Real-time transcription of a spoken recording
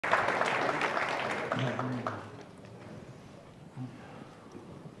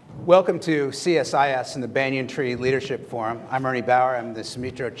Welcome to CSIS and the Banyan Tree Leadership Forum. I'm Ernie Bauer. I'm the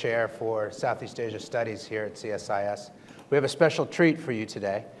Sumitro Chair for Southeast Asia Studies here at CSIS. We have a special treat for you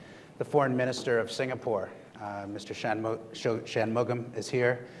today. The Foreign Minister of Singapore, Mr. Shanmugam, is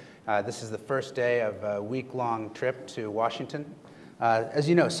here. This is the first day of a week-long trip to Washington. As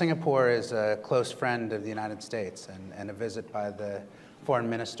you know, Singapore is a close friend of the United States, and a visit by the Foreign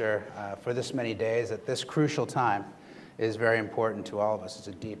Minister for this many days at this crucial time is very important to all of us. It's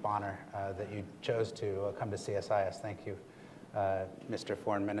a deep honor that you chose to come to CSIS. Thank you, Mr.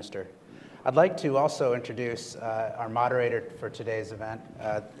 Foreign Minister. I'd like to also introduce our moderator for today's event,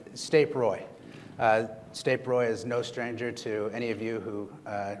 Stape Roy. Stape Roy is no stranger to any of you who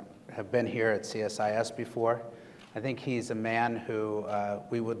have been here at CSIS before. I think he's a man who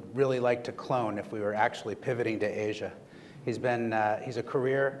we would really like to clone if we were actually pivoting to Asia. He's a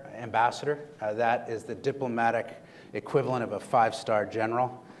career ambassador. That is the diplomatic equivalent of a five-star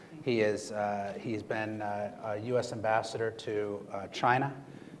general. He's been a U.S. ambassador to China,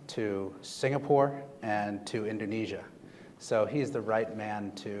 to Singapore, and to Indonesia. So he's the right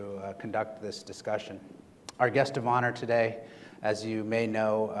man to conduct this discussion. Our guest of honor today, as you may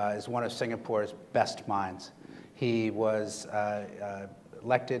know, is one of Singapore's best minds. He was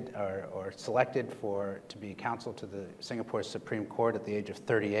elected or selected to be counsel to the Singapore Supreme Court at the age of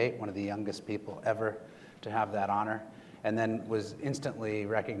 38, one of the youngest people ever to have that honor, and then was instantly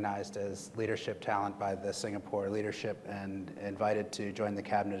recognized as leadership talent by the Singapore leadership and invited to join the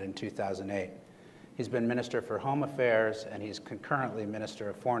cabinet in 2008. He's been Minister for Home Affairs, and he's concurrently Minister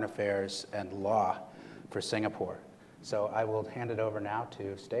of Foreign Affairs and Law for Singapore. So I will hand it over now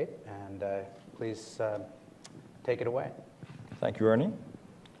to Stape, and please take it away. Thank you, Ernie.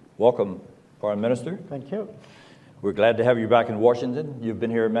 Welcome, Foreign Minister. Thank you. We're glad to have you back in Washington. You've been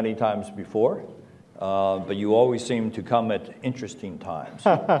here many times before, but you always seem to come at interesting times.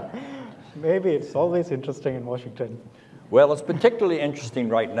 Maybe it's always interesting in Washington. Well, it's particularly interesting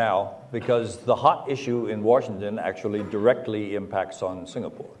right now because the hot issue in Washington actually directly impacts on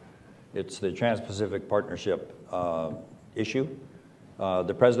Singapore. It's the Trans-Pacific Partnership issue.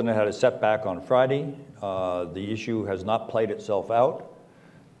 The President had a setback on Friday. The issue has not played itself out.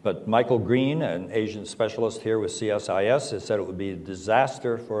 But Michael Green, an Asian specialist here with CSIS, has said it would be a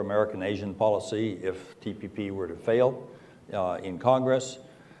disaster for American Asian policy if TPP were to fail in Congress.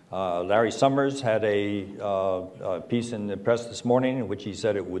 Larry Summers had a piece in the press this morning in which he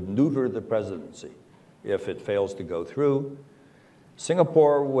said it would neuter the presidency if it fails to go through.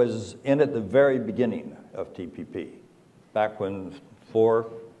 Singapore was in at the very beginning of TPP, back when 4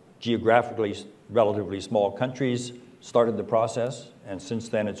 geographically relatively small countries started the process, and since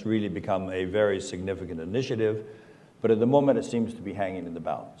then it's really become a very significant initiative, but at the moment it seems to be hanging in the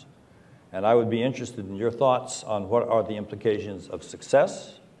balance. And I would be interested in your thoughts on what are the implications of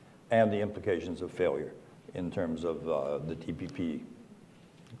success and the implications of failure in terms of the TPP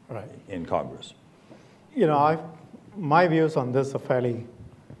in Congress. You know, my views on this are fairly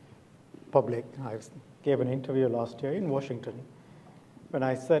public. I gave an interview last year in Washington when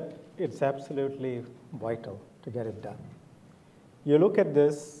I said it's absolutely vital to get it done. You look at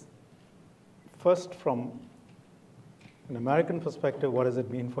this first from an American perspective, what does it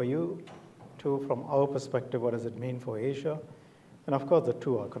mean for you? 2, from our perspective, what does it mean for Asia? And of course, the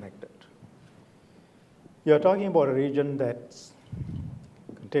 2 are connected. You're talking about a region that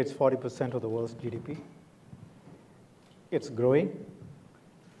contains 40% of the world's GDP. It's growing.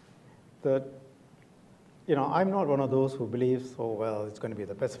 I'm not one of those who believes, oh, well, it's going to be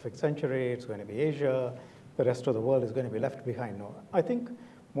the Pacific century, it's going to be Asia, the rest of the world is going to be left behind. No, I think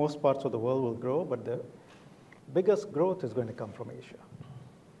most parts of the world will grow, but the biggest growth is going to come from Asia.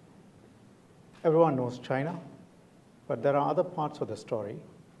 Everyone knows China, but there are other parts of the story.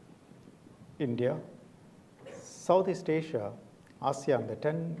 India, Southeast Asia, ASEAN, the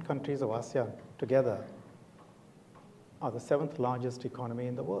 10 countries of ASEAN together are the 7th largest economy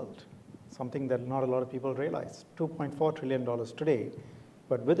in the world, something that not a lot of people realize. $2.4 trillion today,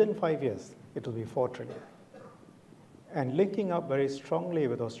 but within 5 years, it will be $4 trillion. And linking up very strongly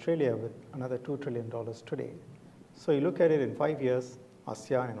with Australia with another $2 trillion today. So you look at it in 5 years,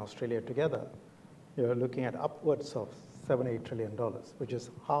 ASEAN and Australia together, you're looking at upwards of $7-8 trillion, which is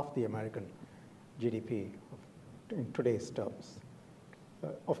half the American GDP in today's terms.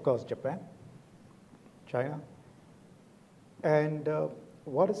 Of course, Japan, China. And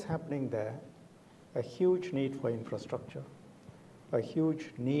what is happening there? A huge need for infrastructure, a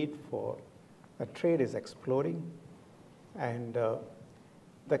huge need for trade is exploding, and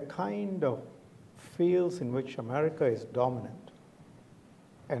the kind of fields in which America is dominant,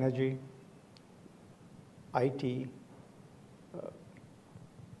 energy, IT,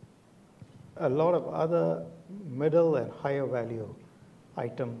 a lot of other middle and higher value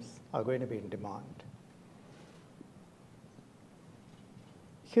items are going to be in demand.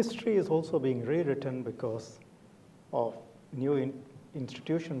 History is also being rewritten because of new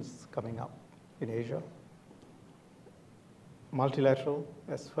institutions coming up in Asia. Multilateral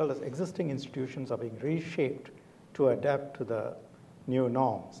as well as existing institutions are being reshaped to adapt to the new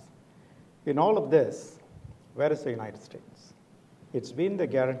norms. In all of this, where is the United States? It's been the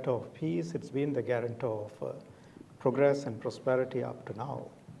guarantor of peace, it's been the guarantor of progress and prosperity up to now.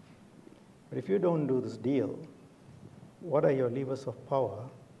 But if you don't do this deal, what are your levers of power?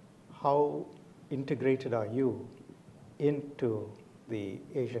 How integrated are you into the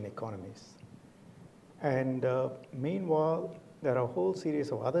Asian economies? And meanwhile, there are a whole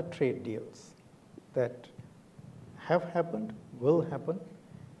series of other trade deals that have happened, will happen,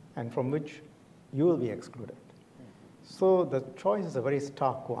 and from which you will be excluded. So the choice is a very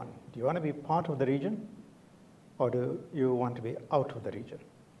stark one. Do you want to be part of the region, or do you want to be out of the region?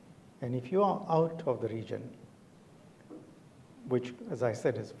 And if you are out of the region, which, as I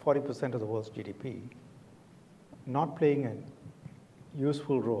said, is 40% of the world's GDP, not playing a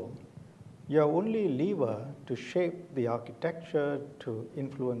useful role, your only lever to shape the architecture, to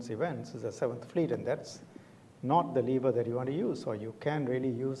influence events, is the Seventh Fleet, and that's not the lever that you want to use, or you can really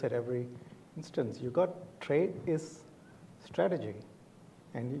use at every instance. You got trade is strategy,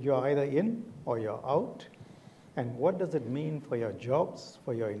 and you're either in or you're out. And what does it mean for your jobs,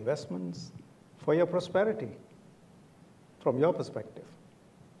 for your investments, for your prosperity, from your perspective?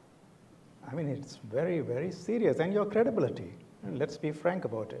 I mean, it's very, very serious, and your credibility. And let's be frank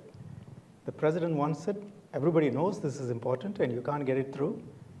about it. The president once said, everybody knows this is important and you can't get it through.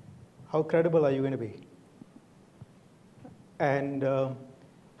 How credible are you going to be? And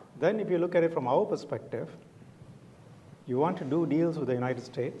then if you look at it from our perspective, you want to do deals with the United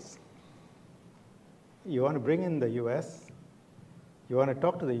States. You want to bring in the US. You want to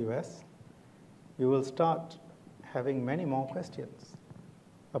talk to the US. You will start having many more questions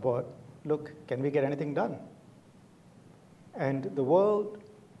about, look, can we get anything done? And the world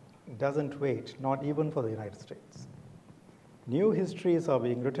doesn't wait, not even for the United States. New histories are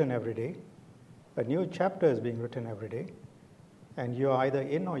being written every day. A new chapter is being written every day. And you're either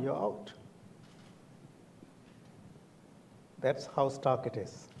in or you're out. That's how stark it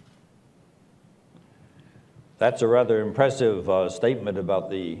is. That's a rather impressive statement about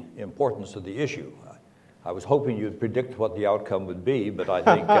the importance of the issue. I was hoping you'd predict what the outcome would be, but I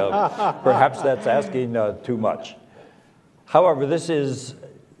think perhaps that's asking too much. However,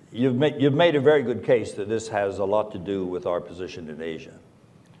 you've made a very good case that this has a lot to do with our position in Asia.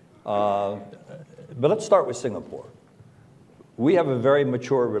 But let's start with Singapore. We have a very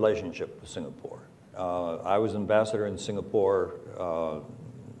mature relationship with Singapore. I was ambassador in Singapore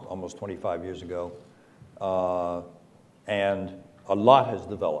almost 25 years ago, and a lot has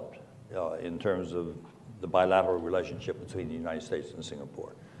developed in terms of the bilateral relationship between the United States and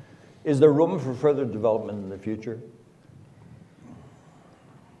Singapore. Is there room for further development in the future?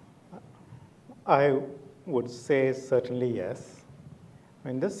 I would say certainly yes. I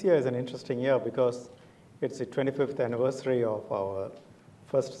mean, this year is an interesting year because it's the 25th anniversary of our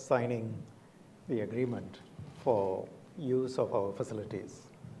first signing the agreement for use of our facilities,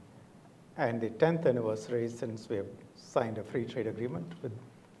 and the 10th anniversary since we have signed a free trade agreement with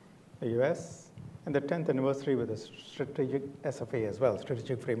the US, and the 10th anniversary with the strategic SFA as well,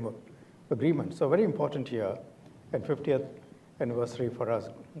 strategic framework agreement. So a very important year, and 50th anniversary for us,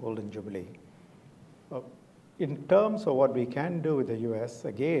 Golden Jubilee. In terms of what we can do with the US,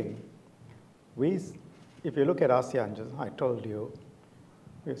 again, if you look at ASEAN, just I told you,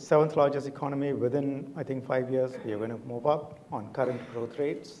 we're 7th largest economy. Within, I think, 5 years, we are going to move up on current growth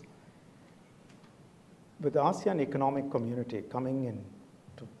rates. With the ASEAN economic community coming in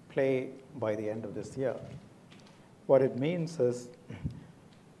to play by the end of this year, what it means is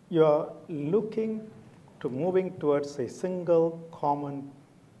you're looking to moving towards a single common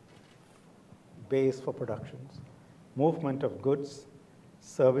base for productions, movement of goods,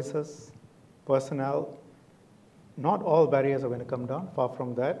 services, personnel. Not all barriers are going to come down, far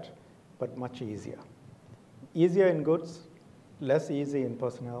from that, but much easier. Easier in goods, less easy in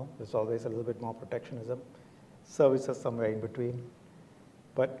personnel. There's always a little bit more protectionism. Services somewhere in between.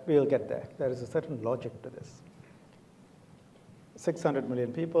 But we'll get there. There is a certain logic to this. 600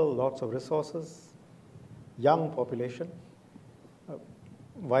 million people, lots of resources, young population,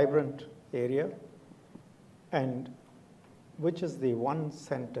 vibrant area, and which is the one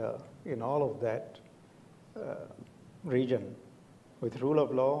center in all of that region with rule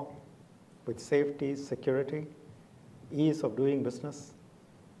of law, with safety, security, ease of doing business,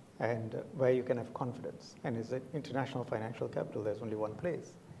 and where you can have confidence. And as an international financial capital, there's only one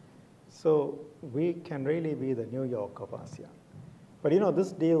place. So we can really be the New York of ASEAN. But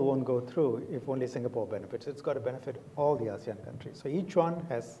this deal won't go through if only Singapore benefits. It's got to benefit all the ASEAN countries. So each one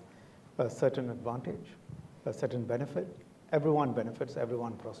has a certain advantage, a certain benefit. Everyone benefits,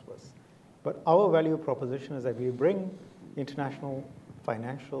 everyone prospers. But our value proposition is that we bring international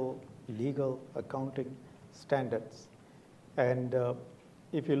financial, legal, accounting standards. And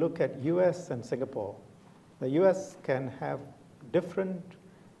if you look at US and Singapore, the US can have different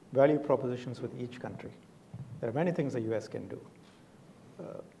value propositions with each country. There are many things the US can do.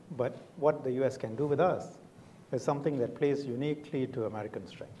 But what the US can do with us is something that plays uniquely to American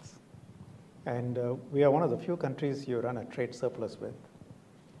strengths. And we are one of the few countries you run a trade surplus with.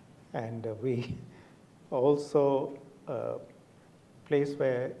 And we also place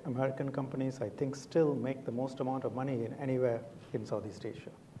where American companies, I think, still make the most amount of money in anywhere in Southeast Asia.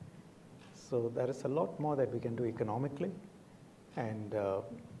 So there is a lot more that we can do economically and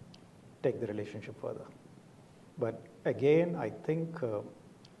take the relationship further. But again, I think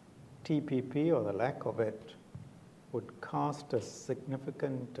TPP, or the lack of it, would cast a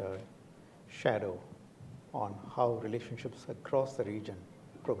significant shadow on how relationships across the region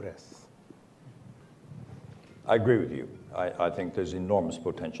progress. I agree with you. I think there's enormous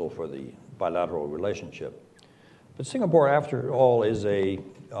potential for the bilateral relationship. But Singapore, after all, is an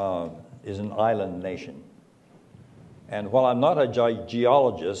island nation. And while I'm not a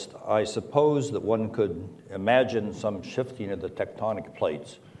geologist, I suppose that one could imagine some shifting of the tectonic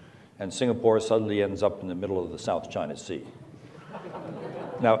plates, and Singapore suddenly ends up in the middle of the South China Sea.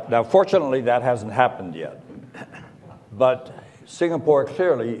 Now, fortunately, that hasn't happened yet. But Singapore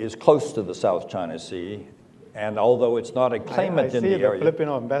clearly is close to the South China Sea, and although it's not a claimant in the area... I see the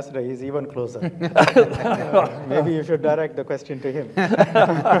Filipino ambassador, he's even closer. Maybe you should direct the question to him.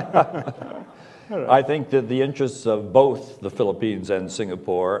 Right. I think that the interests of both the Philippines and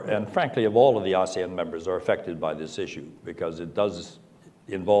Singapore, and frankly of all of the ASEAN members, are affected by this issue because it does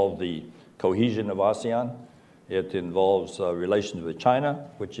involve the cohesion of ASEAN. It involves relations with China,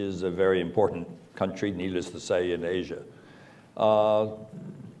 which is a very important country, needless to say, in Asia.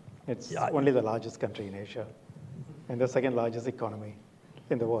 It's only the largest country in Asia and the second largest economy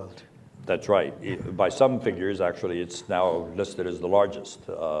in the world. That's right. By some figures, actually, it's now listed as the largest.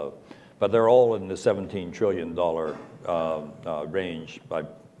 But they're all in the $17 trillion range by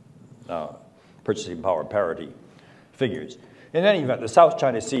purchasing power parity figures. In any event, the South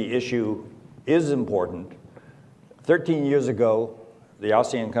China Sea issue is important. 13 years ago, the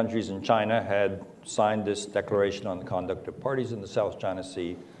ASEAN countries and China had signed this declaration on the conduct of parties in the South China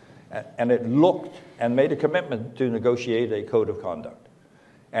Sea, and it looked and made a commitment to negotiate a code of conduct.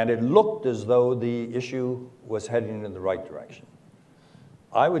 And it looked as though the issue was heading in the right direction.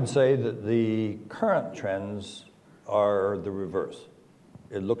 I would say that the current trends are the reverse.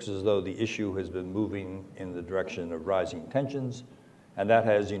 It looks as though the issue has been moving in the direction of rising tensions, and that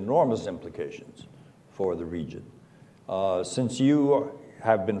has enormous implications for the region. Since you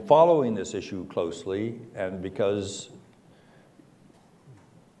have been following this issue closely, and because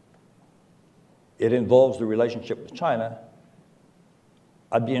it involves the relationship with China,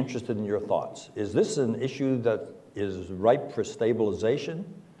 I'd be interested in your thoughts. Is this an issue that is ripe for stabilization?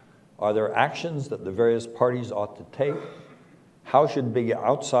 Are there actions that the various parties ought to take? How should big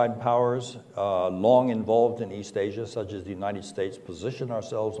outside powers long involved in East Asia, such as the United States, position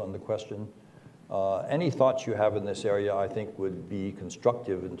ourselves on the question? Any thoughts you have in this area, I think, would be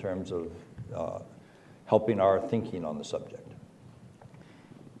constructive in terms of helping our thinking on the subject.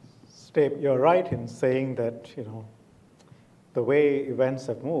 Steve, you're right in saying that, the way events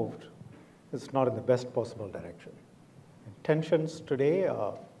have moved is not in the best possible direction. Tensions today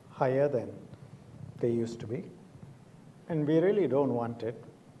are higher than they used to be. And we really don't want it,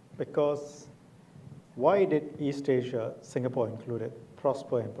 because why did East Asia, Singapore included,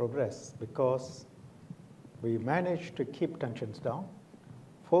 prosper and progress? Because we managed to keep tensions down,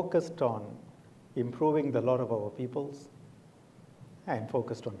 focused on improving the lot of our peoples, and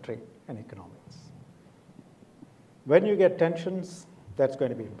focused on trade and economics. When you get tensions, that's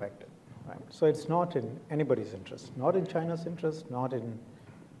going to be impacted. Right? So it's not in anybody's interest, not in China's interest, not in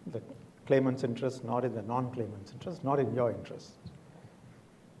the claimant's interest, not in the non-claimant's interest, not in your interest.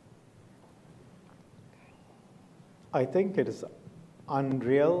 I think it is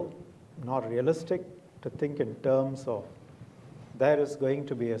unreal, not realistic, to think in terms of there is going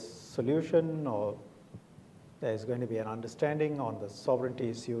to be a solution or there is going to be an understanding on the sovereignty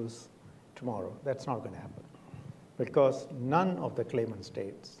issues tomorrow. That's not going to happen, because none of the claimant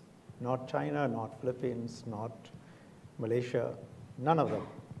states not China, not Philippines, not Malaysia, none of them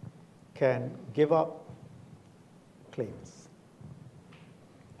can give up claims.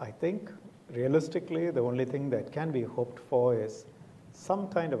 I think realistically, the only thing that can be hoped for is some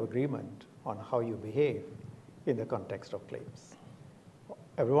kind of agreement on how you behave in the context of claims.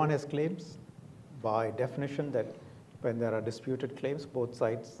 Everyone has claims. By definition, that when there are disputed claims, both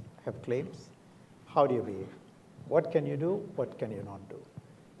sides have claims. How do you behave? What can you do? What can you not do?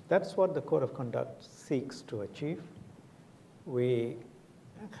 That's what the Code of Conduct seeks to achieve. We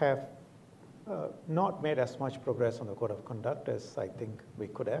have not made as much progress on the Code of Conduct as I think we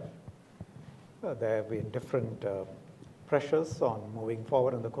could have. There have been different pressures on moving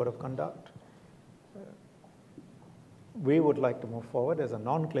forward on the Code of Conduct. We would like to move forward as a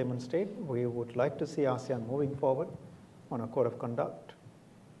non-claimant state. We would like to see ASEAN moving forward on a Code of Conduct.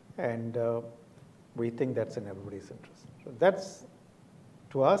 And we think that's in everybody's interest. So that's,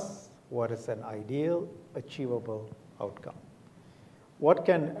 to us, what is an ideal, achievable outcome. What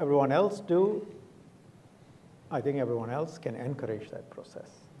can everyone else do? I think everyone else can encourage that process.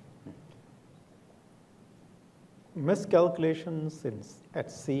 Miscalculations at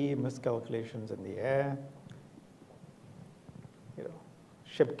sea, miscalculations in the air,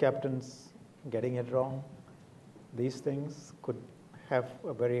 ship captains getting it wrong, these things could have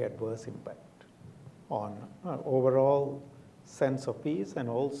a very adverse impact on overall sense of peace and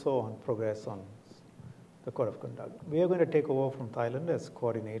also on progress on the Code of Conduct. We are going to take over from Thailand as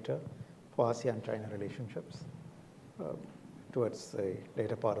coordinator for ASEAN-China relationships towards the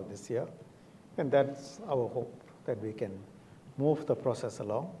later part of this year. And that's our hope, that we can move the process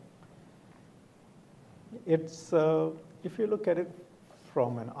along. It's, if you look at it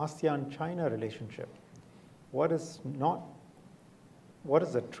from an ASEAN-China relationship, what is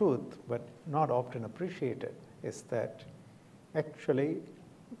the truth, but not often appreciated, is that actually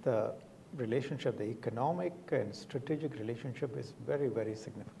the relationship, the economic and strategic relationship is very, very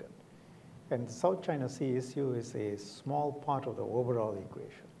significant. And the South China Sea issue is a small part of the overall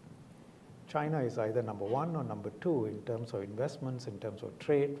equation. China is either number one or number two in terms of investments, in terms of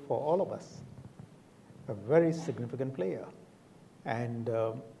trade for all of us, a very significant player. And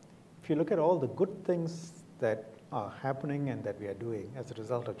if you look at all the good things that are happening and that we are doing as a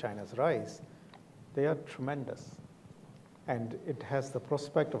result of China's rise, they are tremendous. And it has the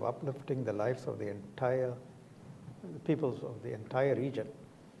prospect of uplifting the lives of the peoples of the entire region.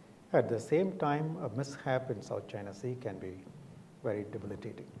 At the same time, a mishap in South China Sea can be very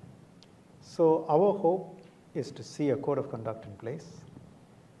debilitating. So our hope is to see a Code of Conduct in place,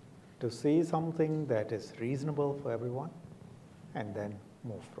 to see something that is reasonable for everyone, and then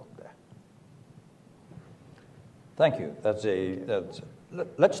move from there. Thank you.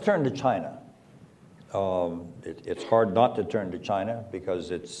 Let's turn to China. It's hard not to turn to China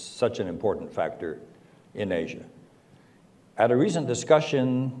because it's such an important factor in Asia. At a recent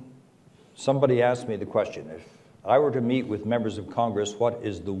discussion, somebody asked me the question, if I were to meet with members of Congress, what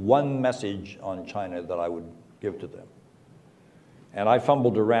is the one message on China that I would give to them? And I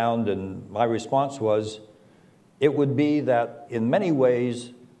fumbled around, and my response was, it would be that in many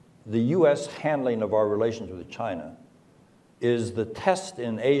ways, the U.S. handling of our relations with China is the test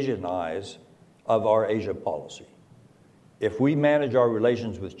in Asian eyes of our Asia policy. If we manage our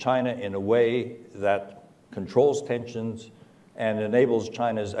relations with China in a way that controls tensions and enables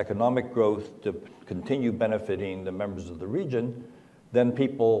China's economic growth to continue benefiting the members of the region, then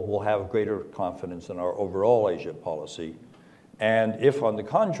people will have greater confidence in our overall Asia policy. And if, on the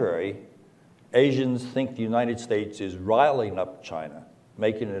contrary, Asians think the United States is riling up China,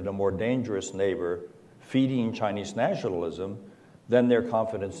 making it a more dangerous neighbor, feeding Chinese nationalism, then their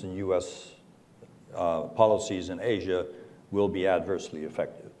confidence in U.S. Policies in Asia will be adversely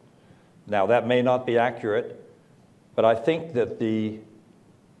affected. Now, that may not be accurate, but I think that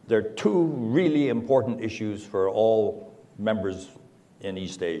there are two really important issues for all members in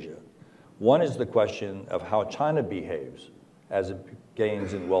East Asia. One is the question of how China behaves as it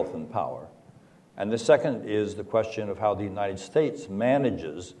gains in wealth and power. And the second is the question of how the United States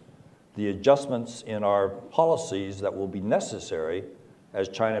manages the adjustments in our policies that will be necessary as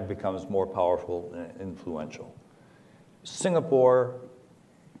China becomes more powerful and influential. Singapore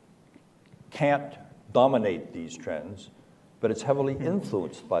can't dominate these trends, but it's heavily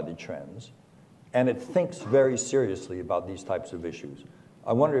influenced by the trends, and it thinks very seriously about these types of issues.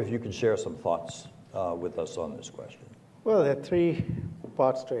 I wonder if you could share some thoughts with us on this question. Well, there are three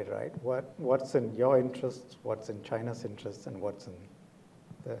parts to it, right? What's in your interests, what's in China's interests, and what's in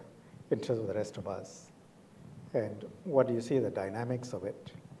the interest of the rest of us. And what do you see the dynamics of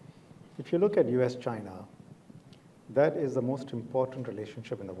it? If you look at US-China, That is the most important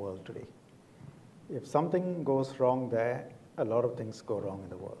relationship in the world today. If something goes wrong there, a lot of things go wrong in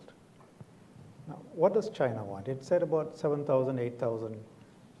the world. Now, what does China want? It's at about $7,000,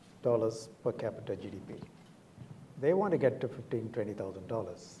 $8,000 per capita GDP. They want to get to $15,000,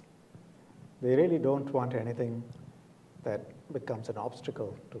 $20,000. They really don't want anything that becomes an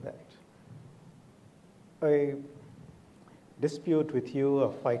obstacle to that. A dispute with you,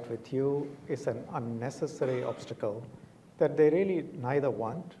 a fight with you is an unnecessary obstacle that they really neither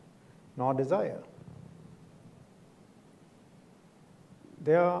want nor desire.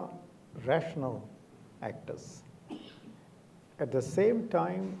 They are rational actors. At the same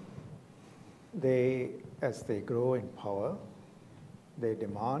time, as they grow in power, they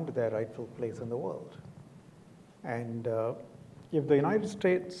demand their rightful place in the world. And if the United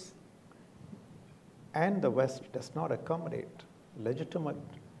States and the West does not accommodate legitimate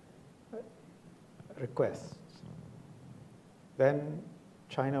requests, then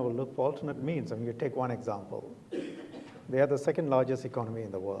China will look for alternate means. I mean, you take one example. They are the second largest economy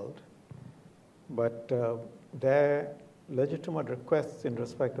in the world, but their legitimate requests in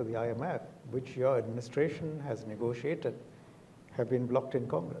respect to the IMF, which your administration has negotiated, have been blocked in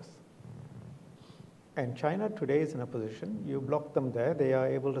Congress. And China today is in a position, you block them there, they are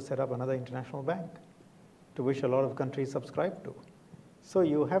able to set up another international bank, to which a lot of countries subscribe to. So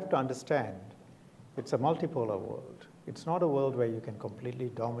you have to understand, it's a multipolar world. It's not a world where you can completely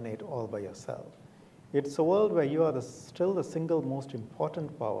dominate all by yourself. It's a world where you are still the single most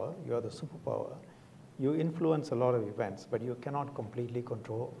important power, you are the superpower. You influence a lot of events, but you cannot completely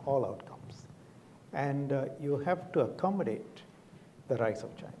control all outcomes. And you have to accommodate the rise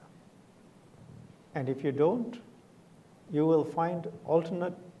of China. And if you don't, you will find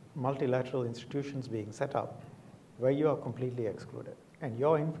alternate multilateral institutions being set up where you are completely excluded. And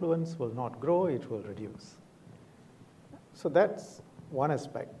your influence will not grow, it will reduce. So that's one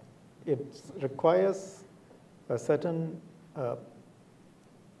aspect. It requires a certain, for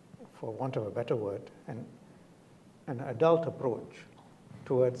want of a better word, an adult approach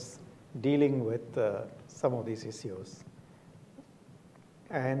towards dealing with some of these issues.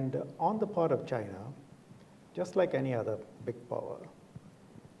 And on the part of China, just like any other big power,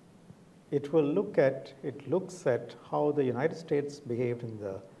 it looks at how the United States behaved in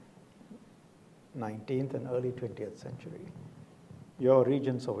the 19th and early 20th century, your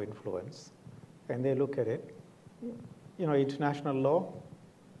regions of influence, and they look at it. You know, international law,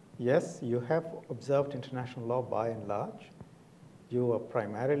 yes, you have observed international law by and large. You are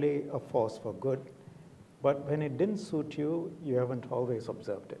primarily a force for good, but when it didn't suit you, you haven't always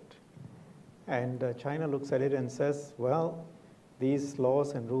observed it. And China looks at it and says, well, these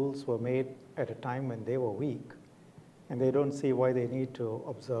laws and rules were made at a time when they were weak, and they don't see why they need to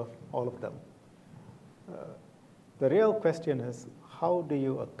observe all of them. The real question is, how do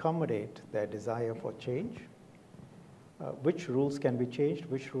you accommodate their desire for change? Which rules can be changed,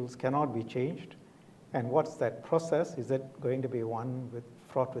 which rules cannot be changed, and what's that process? Is it going to be one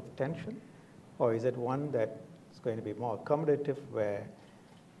fraught with tension, or is it one that's going to be more accommodative where,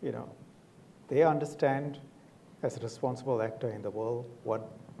 you know, they understand as a responsible actor in the world what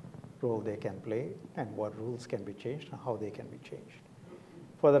role they can play and what rules can be changed and how they can be changed.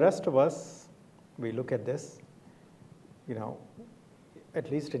 For the rest of us, we look at this, you know, at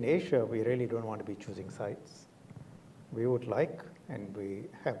least in Asia, we really don't want to be choosing sides. We would like, and we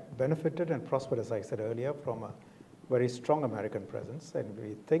have benefited and prospered, as I said earlier, from a very strong American presence. And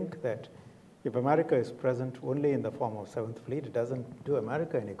we think that if America is present only in the form of Seventh Fleet, it doesn't do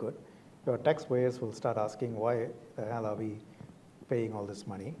America any good. Your taxpayers will start asking, why the hell are we paying all this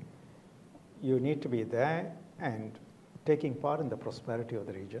money? You need to be there and taking part in the prosperity of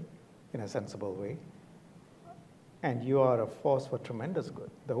the region in a sensible way. And you are a force for tremendous good.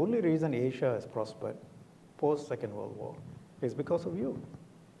 The only reason Asia has prospered post-Second World War is because of you.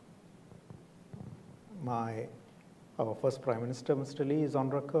 Our first Prime Minister, Mr. Lee, is on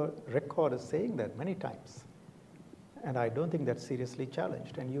record as saying that many times. And I don't think that's seriously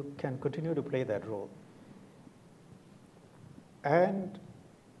challenged. And you can continue to play that role. And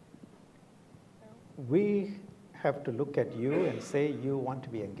we have to look at you and say you want to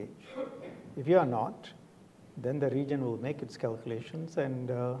be engaged. If you are not, then the region will make its calculations and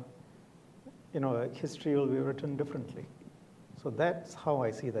you know, history will be written differently. So that's how I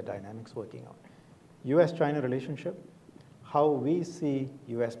see the dynamics working out. US-China relationship, how we see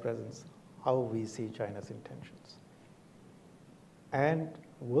US presence, how we see China's intentions. And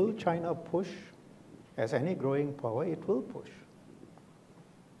will China push? As any growing power, it will push.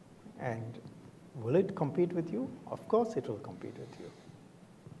 And will it compete with you? Of course it will compete with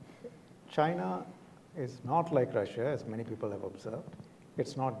you. China is not like Russia, as many people have observed.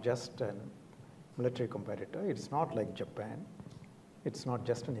 It's not just a military competitor. It's not like Japan. It's not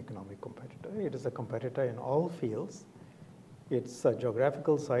just an economic competitor. It is a competitor in all fields. Its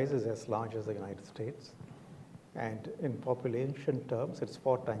geographical size is as large as the United States. And in population terms, it's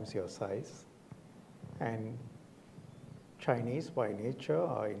 4 times your size. And Chinese, by nature,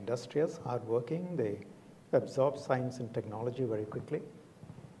 are industrious, hardworking. They absorb science and technology very quickly.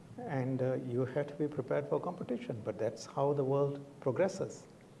 And you have to be prepared for competition. But that's how the world progresses.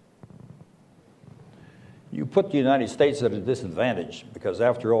 You put the United States at a disadvantage because,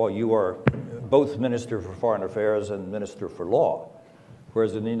 after all, you are both Minister for Foreign Affairs and Minister for Law,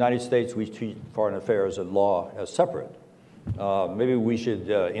 whereas in the United States we treat foreign affairs and law as separate. Maybe we should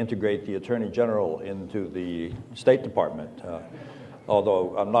integrate the Attorney General into the State Department,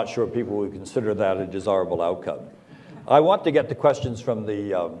 although I'm not sure people would consider that a desirable outcome. I want to get to questions from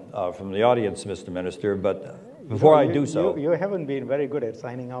the audience, Mr. Minister, but before I do so... You haven't been very good at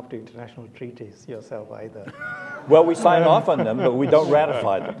signing off to international treaties yourself either. Well, we sign off on them, but we don't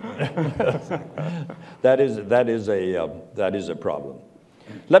ratify them. That is a problem.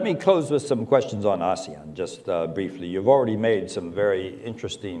 Let me close with some questions on ASEAN, just briefly. You've already made some very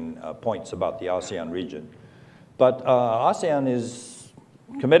interesting points about the ASEAN region. But ASEAN is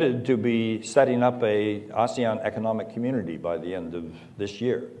committed to be setting up a ASEAN economic community by the end of this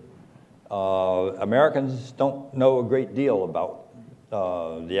year. Americans don't know a great deal about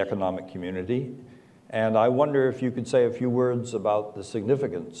the economic community, and I wonder if you could say a few words about the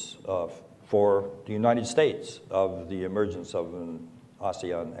significance for the United States of the emergence of an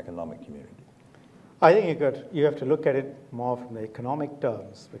ASEAN economic community. I think you have to look at it more from the economic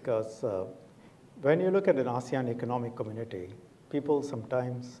terms, because when you look at an ASEAN economic community, people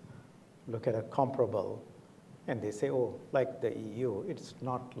sometimes look at a comparable and they say, oh, like the EU. It's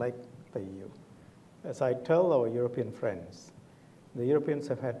not like the EU. As I tell our European friends, the Europeans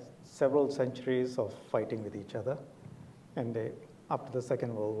have had several centuries of fighting with each other, and they, after the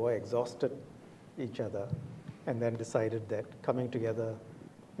Second World War, exhausted each other, and then decided that coming together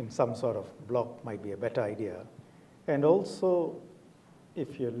in some sort of bloc might be a better idea. And also,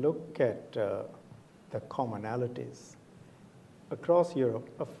 if you look at the commonalities, across Europe,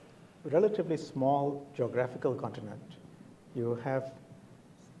 a relatively small geographical continent, you have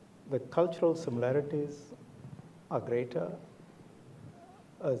the cultural similarities are greater,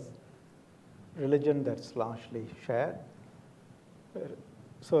 a religion that's largely shared.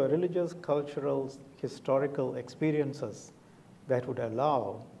 So religious, cultural, historical experiences that would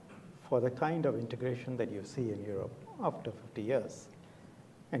allow for the kind of integration that you see in Europe after 50 years.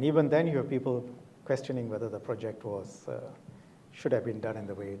 And even then you have people questioning whether the project was, should have been done in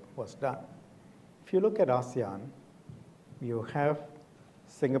the way it was done. If you look at ASEAN, you have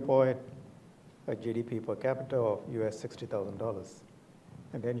Singapore at a GDP per capita of US $60,000.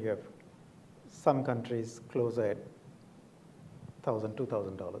 And then you have some countries closer at $1,000,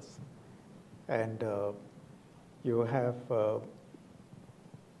 $2,000. And you have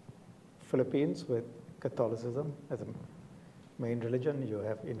Philippines with Catholicism as a main religion. You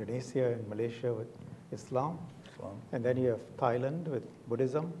have Indonesia and Malaysia with Islam. And then you have Thailand with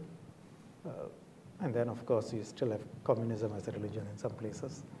Buddhism. And then, of course, you still have communism as a religion in some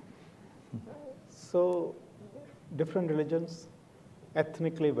places. So different religions,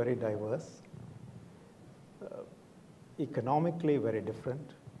 ethnically very diverse, economically very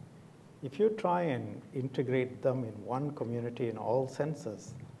different. If you try and integrate them in one community in all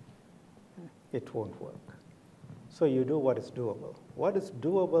senses, it won't work. So you do what is doable. What is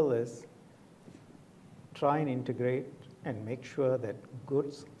doable is try and integrate and make sure that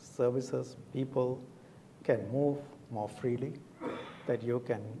goods, services, people can move more freely, that you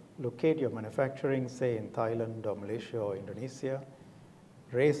can locate your manufacturing, say, in Thailand or Malaysia or Indonesia,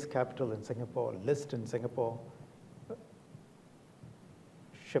 raise capital in Singapore, list in Singapore,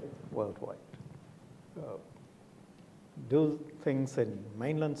 ship worldwide. Do things in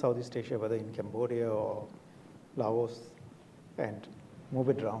mainland Southeast Asia, whether in Cambodia or Laos, and move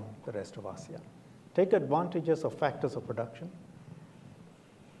it around the rest of ASEAN. Take advantages of factors of production.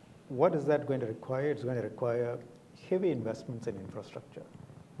 What is that going to require? It's going to require heavy investments in infrastructure,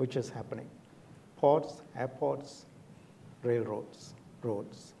 which is happening. Ports, airports, railroads,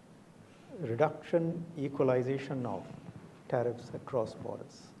 roads. Reduction, equalization of tariffs across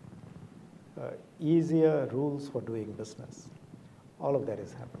borders. Easier rules for doing business. All of that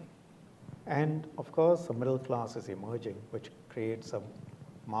is happening. And of course, a middle class is emerging, which creates a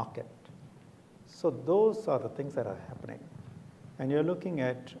market. So those are the things that are happening. And you're looking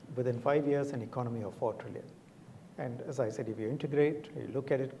at, within 5 years, an economy of $4 trillion. And as I said, if you integrate, you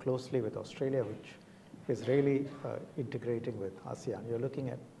look at it closely with Australia, which is really integrating with ASEAN. You're looking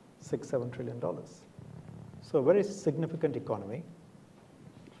at $6–7 trillion. So a very significant economy.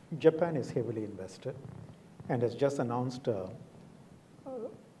 Japan is heavily invested and has just announced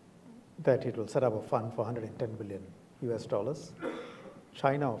that it will set up a fund for $110 billion US.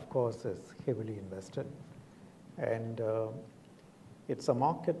 China, of course, is heavily invested. And it's a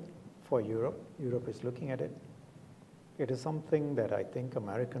market for Europe. Europe is looking at it. It is something that I think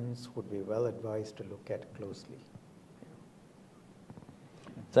Americans would be well advised to look at closely.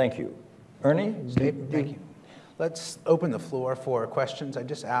 Thank you. Ernie? Thank you. Let's open the floor for questions. I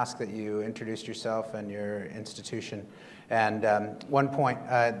just ask that you introduce yourself and your institution. And one point,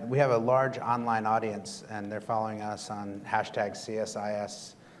 we have a large online audience, and they're following us on hashtag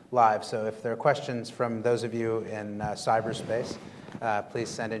CSIS Live. So if there are questions from those of you in cyberspace, please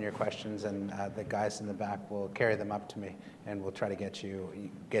send in your questions, and the guys in the back will carry them up to me, and we'll try to get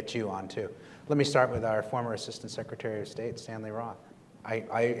you on too. Let me start with our former Assistant Secretary of State, Stanley Roth.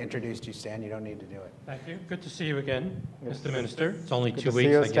 I introduced you, Stan. You don't need to do it. Thank you. Good to see you again, Mr. Minister. It's only Good 2 to see weeks,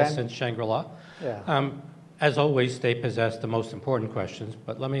 you, I guess, Stan. since Shangri-La. Yeah. As always, they possess the most important questions,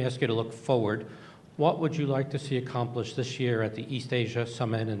 but let me ask you to look forward. What would you like to see accomplished this year at the East Asia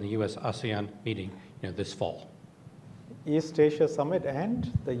Summit and the U.S.-ASEAN meeting this fall? East Asia Summit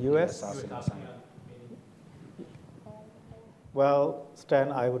and the US? Well,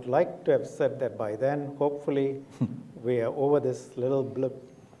 Stan, I would like to have said that by then, hopefully, we are over this little blip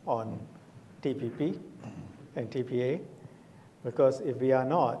on TPP and TPA, because if we are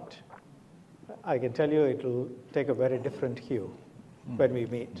not, I can tell you it will take a very different hue when we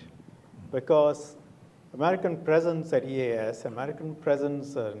meet. Because American presence at EAS, American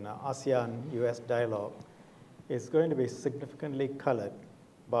presence in ASEAN-US dialogue is going to be significantly colored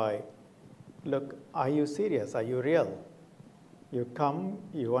by, look, are you serious? Are you real? You come,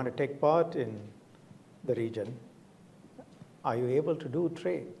 you want to take part in the region. Are you able to do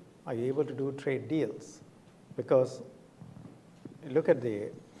trade? Are you able to do trade deals? Because look at the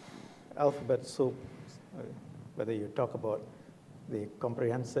alphabet soup, whether you talk about the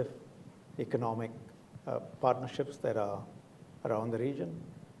comprehensive economic partnerships that are around the region,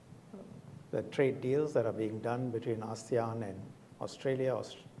 the trade deals that are being done between ASEAN and Australia,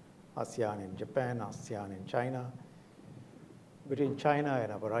 ASEAN and Japan, ASEAN and China, between China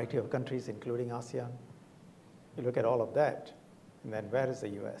and a variety of countries, including ASEAN. You look at all of that, and then where is the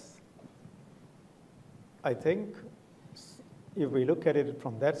US? I think if we look at it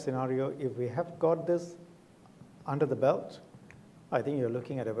from that scenario, if we have got this under the belt, I think you're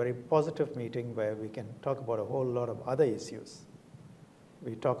looking at a very positive meeting where we can talk about a whole lot of other issues.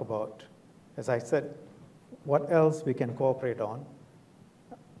 We talk about, as I said, what else we can cooperate on.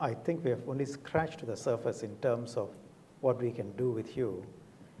 I think we have only scratched the surface in terms of what we can do with you.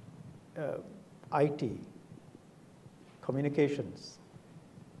 IT, communications,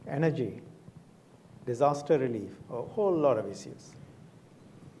 energy, disaster relief, a whole lot of issues.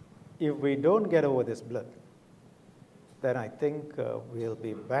 If we don't get over this blip, then I think we'll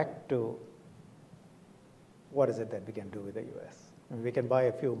be back to what is it that we can do with the US. I mean, we can buy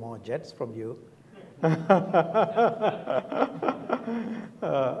a few more jets from you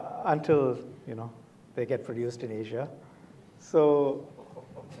until they get produced in Asia. So,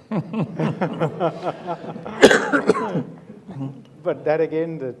 but that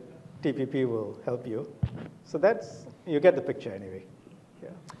again, the TPP will help you. So that's, you get the picture anyway. Yeah.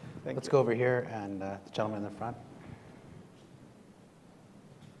 Let's go over here, and the gentleman in the front.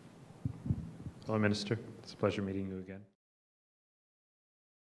 Hello, Minister. It's a pleasure meeting you again.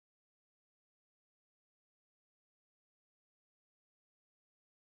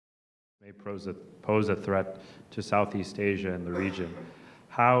 May pose a threat to Southeast Asia and the region.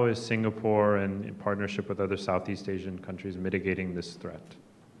 How is Singapore, and in partnership with other Southeast Asian countries, mitigating this threat?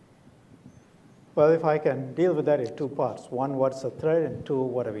 Well, if I can deal with that in two parts. One, what's the threat, and two,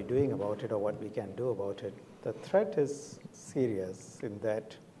 what are we doing about it or what we can do about it. The threat is serious in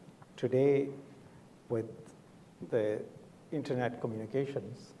that today, with the internet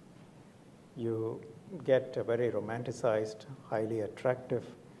communications, you get a very romanticized, highly attractive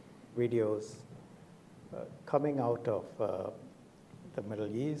videos coming out of the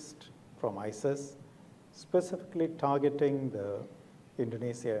Middle East from ISIS, specifically targeting the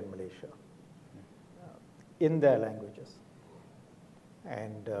Indonesia and Malaysia in their languages.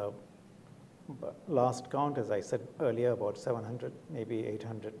 And last count, as I said earlier, about 700, maybe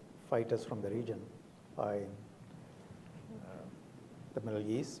 800 fighters from the region are in the Middle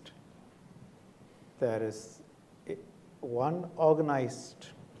East. There is one organized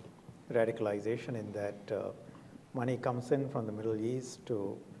radicalization in that money comes in from the Middle East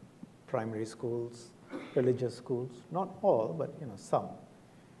to primary schools, religious schools, not all, but some.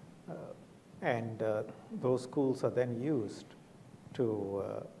 And those schools are then used to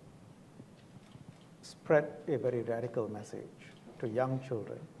spread a very radical message to young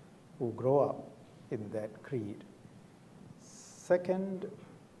children who grow up in that creed. Second,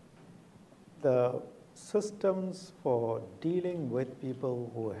 the systems for dealing with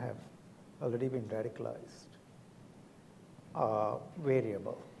people who have already been radicalized are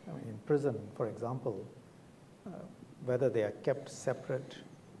variable. I mean, in prison, for example, whether they are kept separate,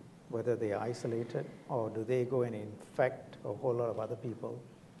 whether they are isolated, or do they go and infect a whole lot of other people,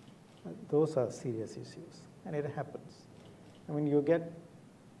 those are serious issues, and it happens. I mean, you get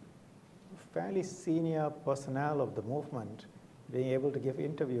fairly senior personnel of the movement being able to give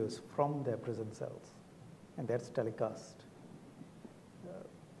interviews from their prison cells, and that's telecast.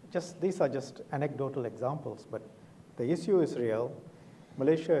 These are just anecdotal examples, but the issue is real.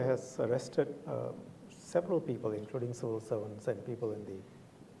 Malaysia has arrested several people, including civil servants and people in the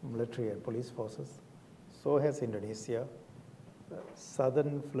military and police forces. So has Indonesia.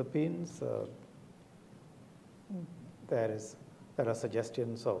 Southern Philippines, there are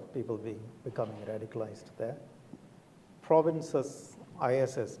suggestions of people becoming radicalized there. Provinces,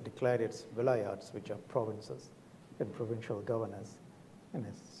 IS has declared its vilayats, which are provinces and provincial governors, and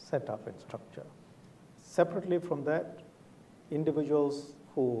is set up in structure. Separately from that, individuals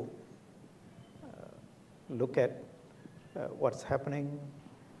who look at what's happening.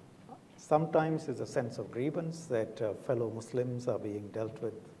 Sometimes there's a sense of grievance that fellow Muslims are being dealt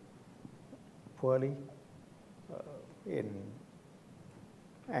with poorly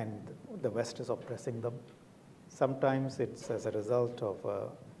and the West is oppressing them. Sometimes it's as a result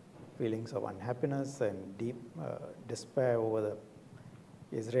of feelings of unhappiness and deep despair over the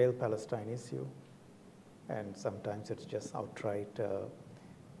Israel-Palestine issue. And sometimes it's just outright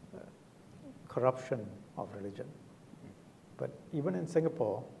corruption of religion. But even in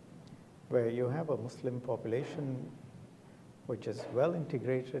Singapore, where you have a Muslim population which is well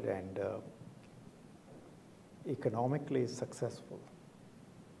integrated and economically successful,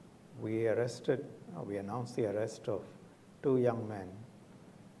 we announced the arrest of 2 young men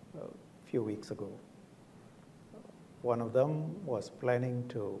a few weeks ago. One of them was planning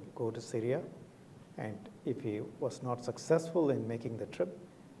to go to Syria, and if he was not successful in making the trip,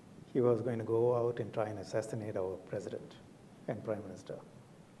 he was going to go out and try and assassinate our president and prime minister.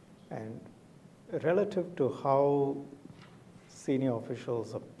 And relative to how senior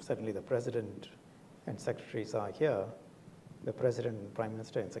officials, certainly the president and secretaries are here, the president and prime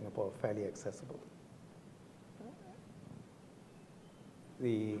minister in Singapore are fairly accessible.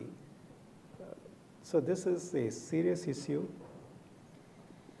 So this is a serious issue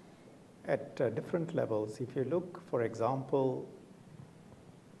at different levels. If you look, for example,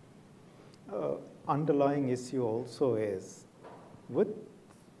 underlying issue also is with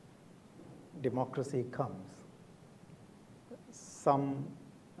democracy comes some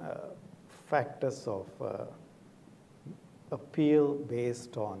factors of appeal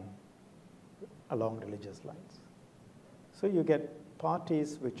based along religious lines. So you get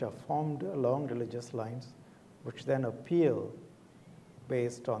parties which are formed along religious lines, which then appeal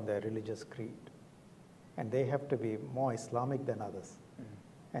based on their religious creed. And they have to be more Islamic than others.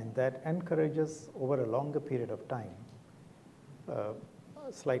 And that encourages, over a longer period of time,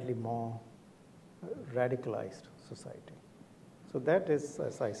 slightly more radicalized society. So that is,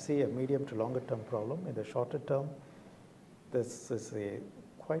 as I see, a medium to longer term problem. In the shorter term, this is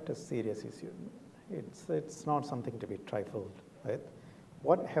quite a serious issue. It's not something to be trifled with.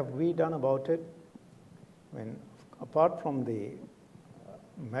 What have we done about it? I mean, apart from the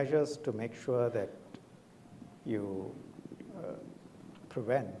measures to make sure that you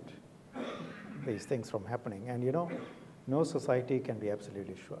prevent these things from happening, and no society can be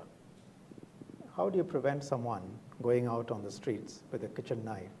absolutely sure. How do you prevent someone going out on the streets with a kitchen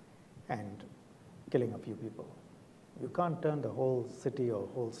knife and killing a few people? You can't turn the whole city or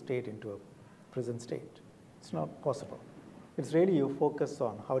whole state into a prison state. It's not possible. It's really you focus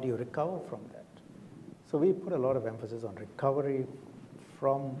on how do you recover from that. So we put a lot of emphasis on recovery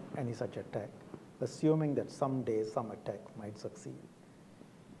from any such attack, assuming that someday some attack might succeed.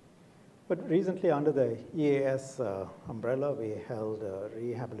 But recently, under the EAS umbrella, we held a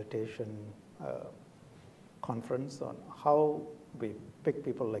rehabilitation conference on how we pick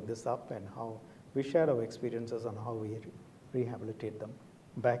people like this up and how we share our experiences on how we rehabilitate them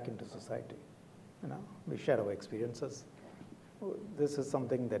back into society. We share our experiences. This is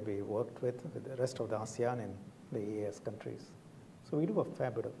something that we worked with the rest of the ASEAN and the EAS countries. So we do a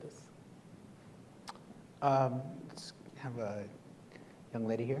fair bit of this. Let's have a young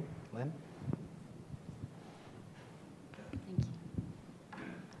lady here, Lynn.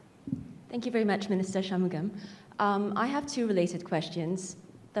 Thank you very much, Minister Shanmugam. I have two related questions.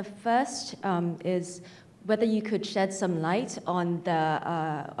 The first is whether you could shed some light on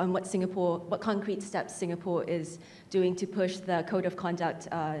what concrete steps Singapore is doing to push the Code of Conduct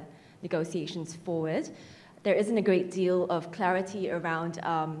negotiations forward. There isn't a great deal of clarity around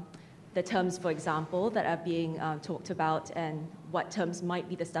the terms, for example, that are being talked about, and what terms might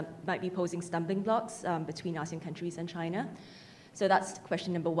be posing stumbling blocks between ASEAN countries and China. So that's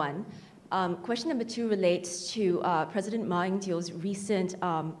question number one. Question number two relates to President Ma Ying-jeou's recent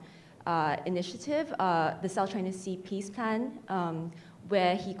initiative, the South China Sea Peace Plan,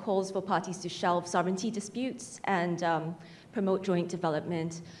 where he calls for parties to shelve sovereignty disputes and promote joint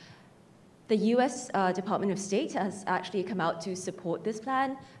development. The US Department of State has actually come out to support this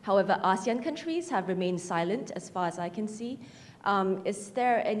plan. However, ASEAN countries have remained silent as far as I can see. Is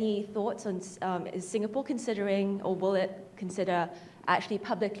there any thoughts on, is Singapore considering, or will it consider actually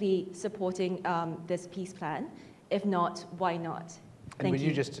publicly supporting this peace plan? If not, why not? And would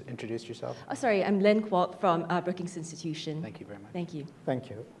you just introduce yourself? Oh, sorry, I'm Len Kwok from Brookings Institution. Thank you very much. Thank you. Thank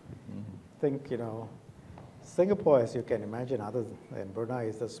you. I think, Singapore, as you can imagine, other than Brunei,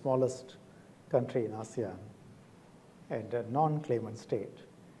 is the smallest country in ASEAN and a non-claimant state.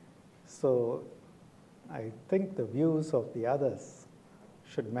 So I think the views of the others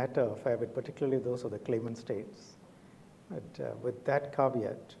should matter a fair bit, particularly those of the claimant states. But with that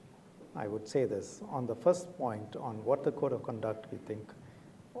caveat, I would say this. On the first point on what the Code of Conduct we think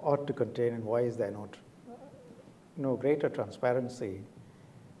ought to contain and why is there no greater transparency,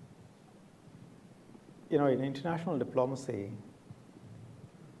 in international diplomacy,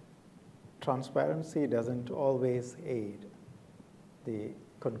 transparency doesn't always aid the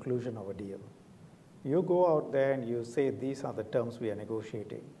conclusion of a deal. You go out there and you say, these are the terms we are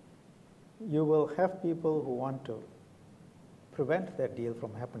negotiating. You will have people who want to prevent that deal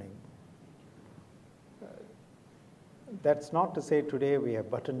from happening. That's not to say today we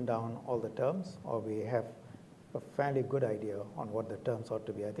have buttoned down all the terms or we have a fairly good idea on what the terms ought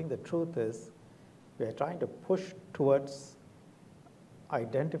to be. I think the truth is we are trying to push towards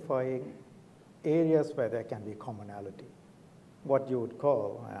identifying areas where there can be commonality. What you would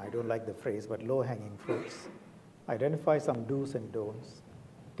call, and I don't like the phrase, but low-hanging fruits. Identify some do's and don'ts,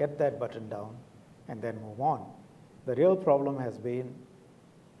 get that buttoned down, and then move on. The real problem has been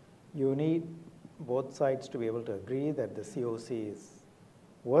you need both sides to be able to agree that the COC is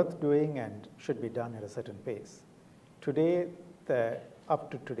worth doing and should be done at a certain pace. Today,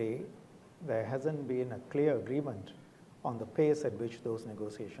 up to today, there hasn't been a clear agreement on the pace at which those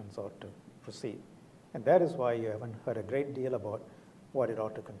negotiations ought to proceed. And that is why you haven't heard a great deal about what it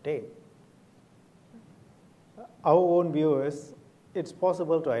ought to contain. Our own view is it's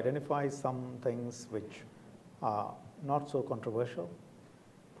possible to identify some things which are not so controversial,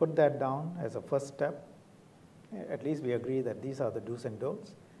 put that down as a first step. At least we agree that these are the do's and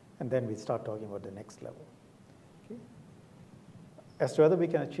don'ts, and then we start talking about the next level. Okay. As to whether we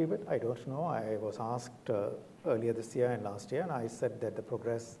can achieve it, I don't know. I was asked earlier this year and last year, and I said that the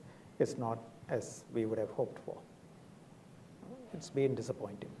progress is not as we would have hoped for. It's been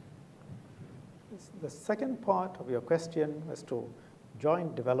disappointing. The second part of your question as to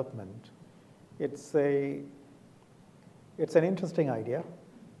joint development, it's an interesting idea,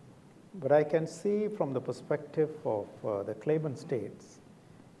 but I can see from the perspective of the claimant states,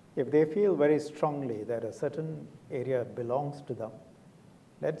 if they feel very strongly that a certain area belongs to them,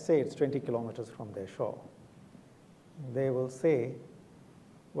 let's say it's 20 kilometers from their shore, they will say,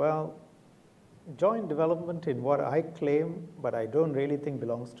 well, joint development in what I claim, but I don't really think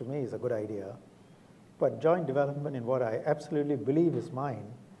belongs to me is a good idea. But joint development in what I absolutely believe is mine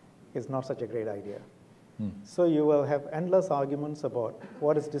is not such a great idea. So you will have endless arguments about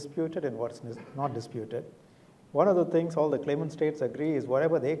what is disputed and what's not disputed. One of the things all the claimant states agree is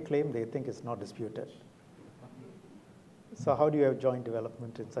whatever they claim, they think is not disputed. So how do you have joint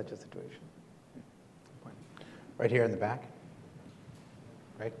development in such a situation? Right here in the back.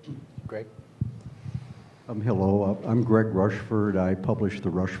 Right, Greg? Hello, I'm Greg Rushford. I published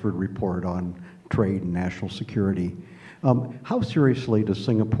the Rushford Report on Trade and National Security. How seriously does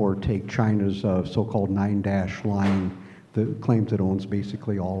Singapore take China's so-called 9-dash line that claims it owns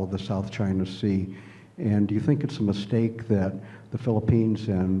basically all of the South China Sea? And do you think it's a mistake that the Philippines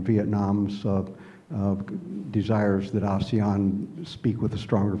and Vietnam's desires that ASEAN speak with a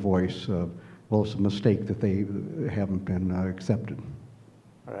stronger voice, well, it's a mistake that they haven't been accepted?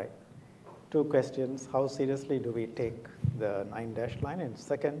 All right. Two questions. How seriously do we take the 9-dash line? And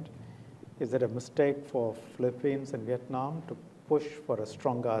second, is it a mistake for Philippines and Vietnam to push for a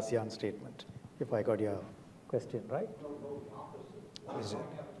stronger ASEAN statement? If I got your question right? Is it?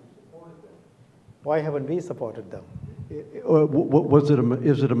 Why haven't we supported them? Is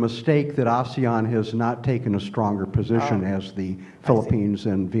it a mistake that ASEAN has not taken a stronger position as the Philippines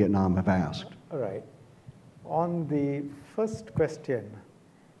and Vietnam have asked? All right. On the first question,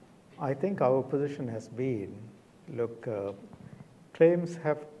 I think our position has been, look, claims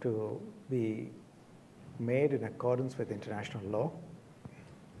have to be made in accordance with international law.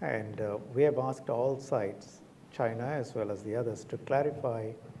 And we have asked all sides, China as well as the others, to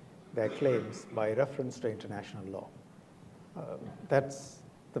clarify their claims by reference to international law. That's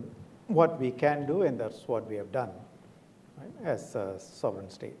what we can do, and that's what we have done, right, as a sovereign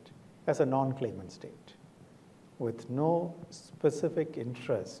state, as a non-claimant state, with no specific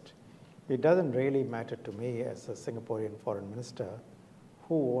interest. It doesn't really matter to me as a Singaporean foreign minister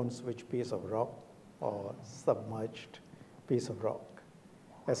who owns which piece of rock or submerged piece of rock,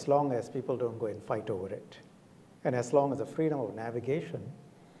 as long as people don't go and fight over it, and as long as the freedom of navigation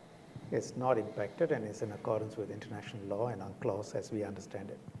is not impacted and is in accordance with international law and UNCLOS as we understand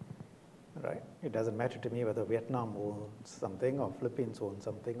it. Right? It doesn't matter to me whether Vietnam owns something or Philippines owns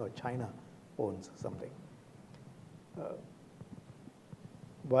something or China owns something.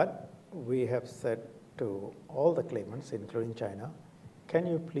 But we have said to all the claimants, including China, can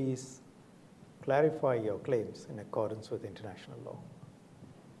you please clarify your claims in accordance with international law?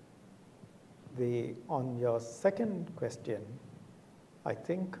 On your second question, I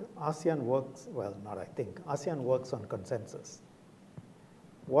think ASEAN works, well, not I think, ASEAN works on consensus.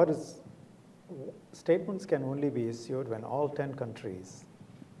 Statements can only be issued when all 10 countries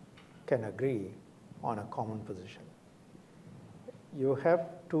can agree on a common position. You have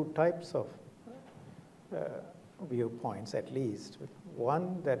two types of viewpoints, at least.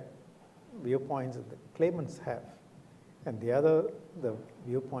 One, that viewpoints that the claimants have, and the other, the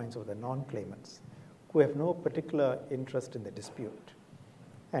viewpoints of the non-claimants, who have no particular interest in the dispute,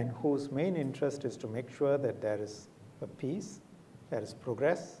 and whose main interest is to make sure that there is a peace, there is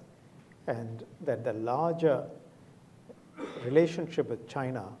progress, and that the larger relationship with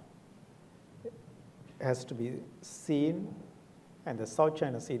China has to be seen, and the South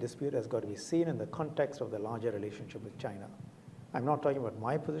China Sea dispute has got to be seen in the context of the larger relationship with China. I'm not talking about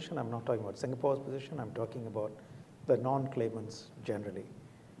my position, I'm not talking about Singapore's position, I'm talking about the non-claimants generally.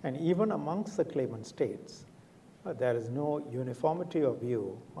 And even amongst the claimant states, there is no uniformity of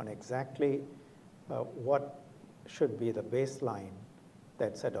view on exactly what should be the baseline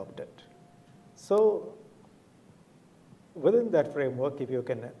that's adopted. So within that framework, if you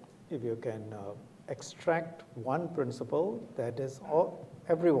can extract one principle, that is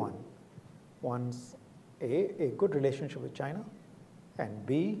everyone wants a good relationship with China, and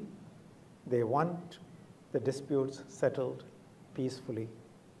B, they want the disputes settled peacefully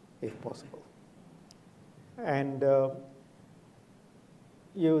if possible. And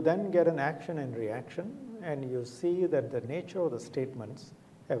you then get an action and reaction, and you see that the nature of the statements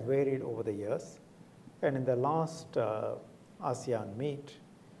have varied over the years. And in the last ASEAN meet,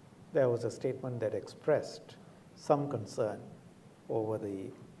 there was a statement that expressed some concern over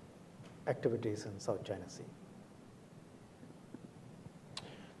the activities in South China Sea.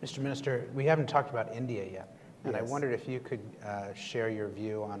 Mr. Minister, we haven't talked about India yet, and Yes. I wondered if you could share your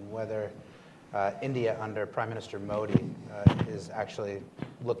view on whether India under Prime Minister Modi is actually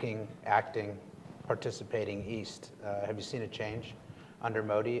looking, acting, participating east. Have you seen a change under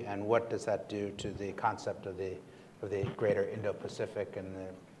Modi, and what does that do to the concept of the greater Indo-Pacific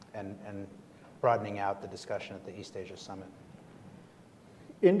and broadening out the discussion at the East Asia Summit?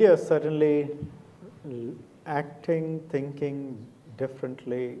 India is certainly acting, thinking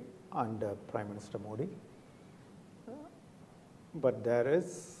differently under Prime Minister Modi. But there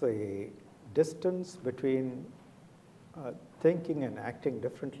is a distance between thinking and acting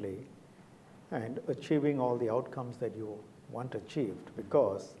differently and achieving all the outcomes that you want achieved.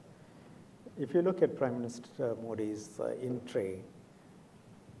 Because if you look at Prime Minister Modi's in-tray,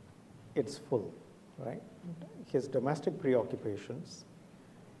 it's full, right? His domestic preoccupations,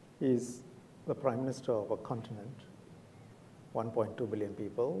 he's the Prime Minister of a continent, 1.2 billion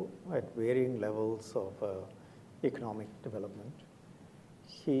people at varying levels of economic development.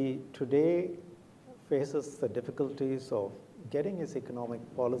 He today faces the difficulties of getting his economic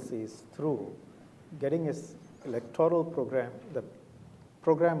policies through, getting his electoral program, the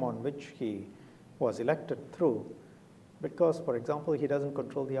program on which he was elected through, because, for example, he doesn't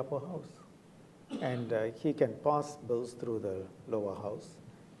control the upper house. And he can pass bills through the lower house,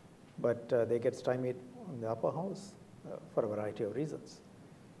 but they get stymied on the upper house for a variety of reasons.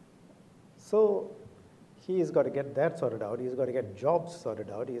 So he's got to get that sorted out. He's got to get jobs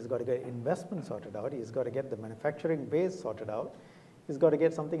sorted out. He's got to get investment sorted out. He's got to get the manufacturing base sorted out. he's got to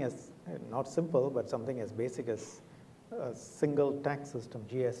get something as, not simple, but something as basic as a single tax system,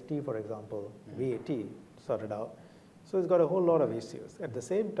 GST, for example, VAT, sorted out. So he's got a whole lot of issues. At the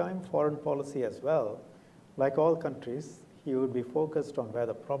same time, foreign policy as well, like all countries, he would be focused on where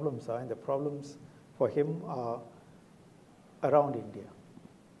the problems are, and the problems for him are around India.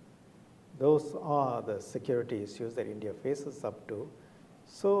 Those are the security issues that India faces up to.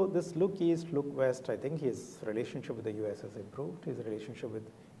 So this look east, look west, I think his relationship with the US has improved. His relationship with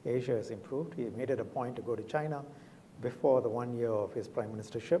Asia has improved. He made it a point to go to China before the 1 year of his prime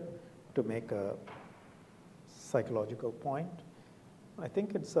ministership to make a psychological point. I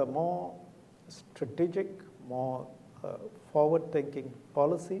think it's a more strategic, more forward-thinking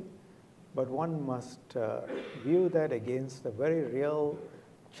policy, but one must view that against the very real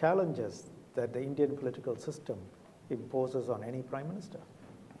challenges that the Indian political system imposes on any prime minister.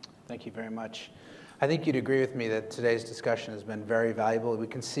 Thank you very much. I think you'd agree with me that today's discussion has been very valuable. We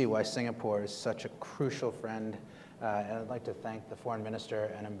can see why Singapore is such a crucial friend. And I'd like to thank the Foreign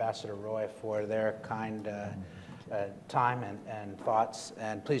Minister and Ambassador Roy for their kind time and thoughts.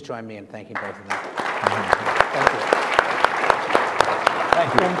 And please join me in thanking both of them. Thank you.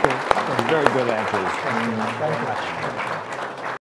 Thank you. Very good answers. Thank you very much.